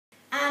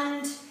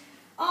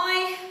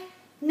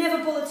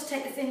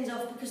take the fins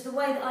off because the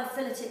way that I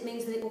fillet it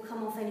means that it will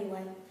come off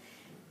anyway.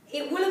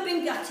 It will have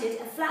been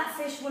gutted, a flat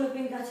fish will have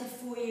been gutted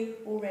for you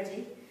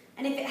already,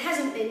 and if it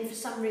hasn't been for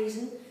some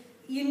reason,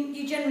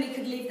 you generally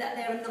could leave that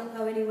there and not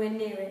go anywhere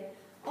near it.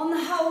 On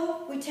the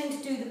whole, we tend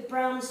to do the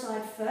brown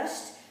side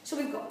first. So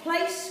we've got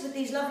plaice with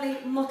these lovely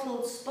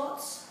mottled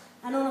spots,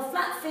 and on a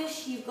flat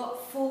fish you've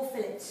got 4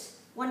 fillets,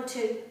 1,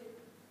 2,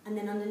 and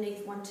then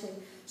underneath 1, 2.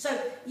 So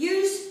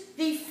use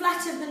the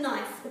flat of the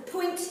knife. The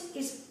point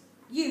is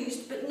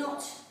used, but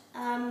not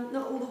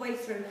all the way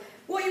through.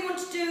 What you want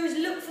to do is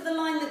look for the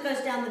line that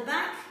goes down the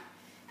back,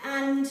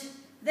 and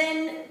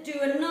then do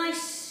a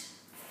nice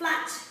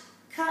flat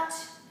cut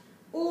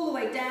all the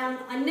way down.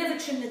 I never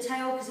trim the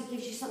tail because it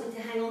gives you something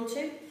to hang on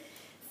to.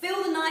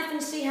 Feel the knife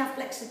and see how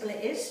flexible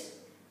it is,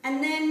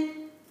 and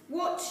then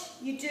what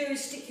you do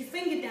is stick your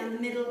finger down the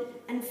middle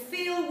and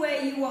feel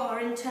where you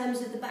are in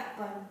terms of the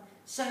backbone.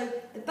 So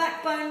the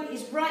backbone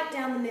is right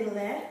down the middle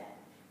there,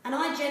 and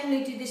I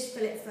generally do this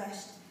fillet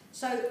first.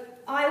 So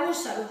I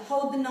also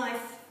hold the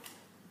knife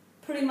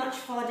pretty much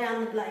far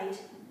down the blade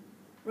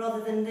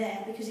rather than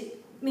there, because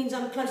it means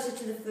I'm closer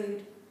to the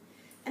food.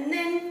 And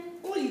then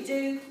all you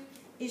do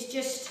is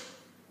just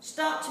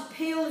start to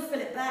peel the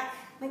fillet back,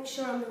 make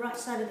sure I'm the right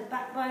side of the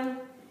backbone,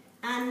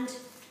 and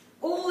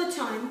all the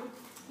time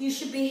you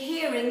should be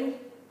hearing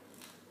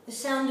the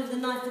sound of the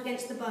knife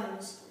against the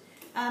bones.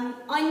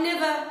 I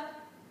never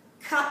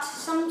cut,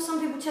 some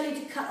people tell you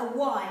to cut a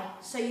Y,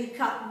 so you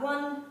cut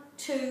 1,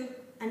 2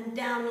 and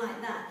down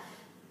like that.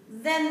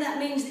 Then that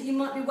means that you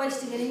might be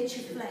wasting an inch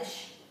of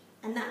flesh,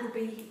 and that would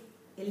be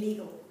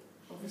illegal,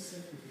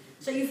 obviously.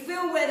 So you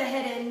feel where the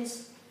head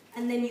ends,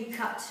 and then you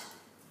cut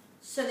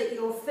so that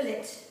your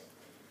fillet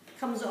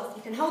comes off.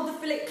 You can hold the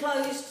fillet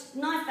closed,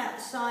 knife out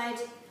the side,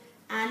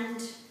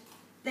 and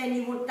then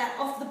you want that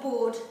off the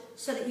board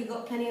so that you've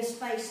got plenty of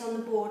space on the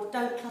board.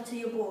 Don't clutter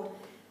your board.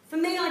 For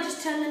me, I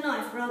just turn the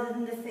knife rather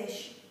than the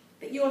fish,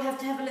 but you'll have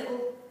to have a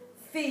little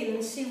feel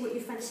and see what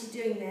you fancy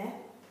doing there.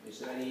 Is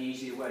there any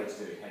easier way to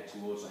do it, head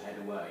towards or head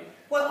away?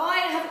 Well, I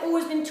have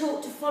always been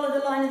taught to follow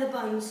the line of the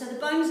bones. So the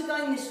bones are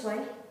going this way,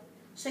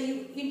 so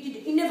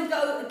you never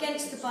go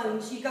against the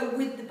bones, you go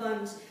with the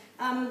bones.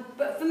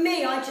 But for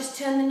me, I just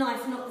turn the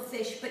knife, not the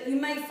fish. But you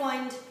may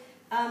find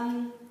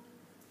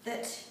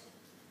that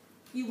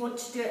you want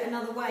to do it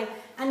another way.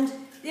 And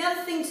the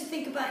other thing to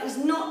think about is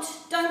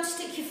don't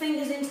stick your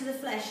fingers into the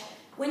flesh.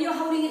 When you're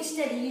holding it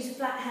steady, use a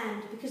flat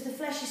hand, because the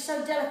flesh is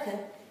so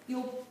delicate,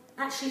 you'll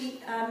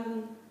actually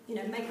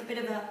make a bit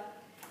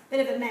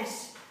of a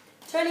mess.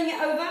 Turning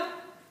it over.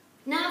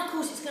 Now, of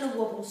course, it's going to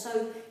wobble,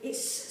 so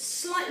it's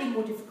slightly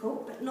more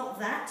difficult, but not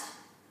that.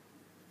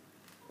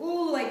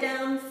 All the way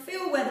down,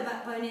 feel where the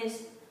backbone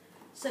is.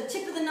 So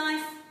tip of the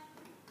knife,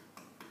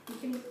 you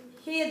can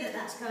hear that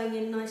that's going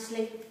in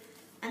nicely,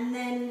 and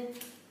then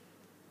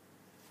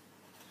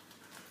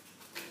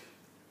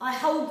I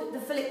hold the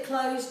fillet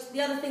closed.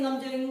 The other thing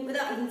I'm doing,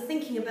 without even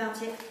thinking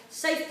about it,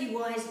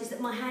 safety-wise, is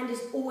that my hand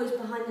is always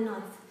behind the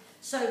knife.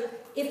 So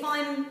if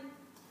I'm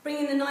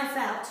bringing the knife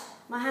out,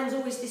 my hand's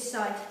always this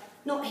side,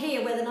 not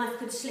here where the knife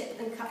could slip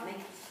and cut me.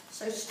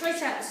 So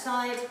straight out the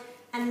side,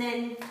 and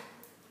then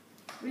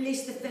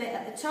release the fillet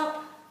at the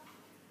top.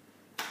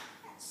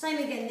 Same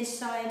again this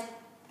side.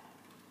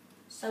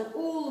 So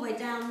all the way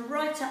down,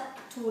 right up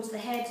towards the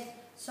head,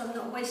 so I'm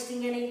not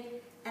wasting any.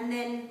 And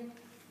then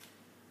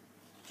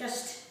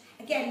just,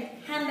 again,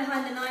 hand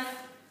behind the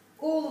knife,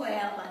 all the way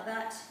out like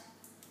that.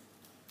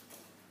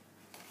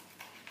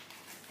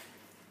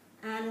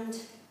 And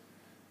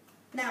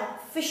now,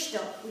 fish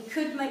stock. We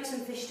could make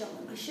some fish stock.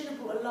 I should have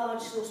bought a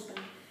large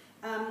saucepan.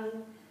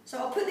 So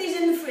I'll put these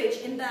in the fridge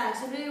in bags.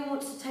 If anyone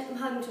wants to take them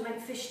home to make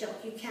fish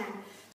stock, you can.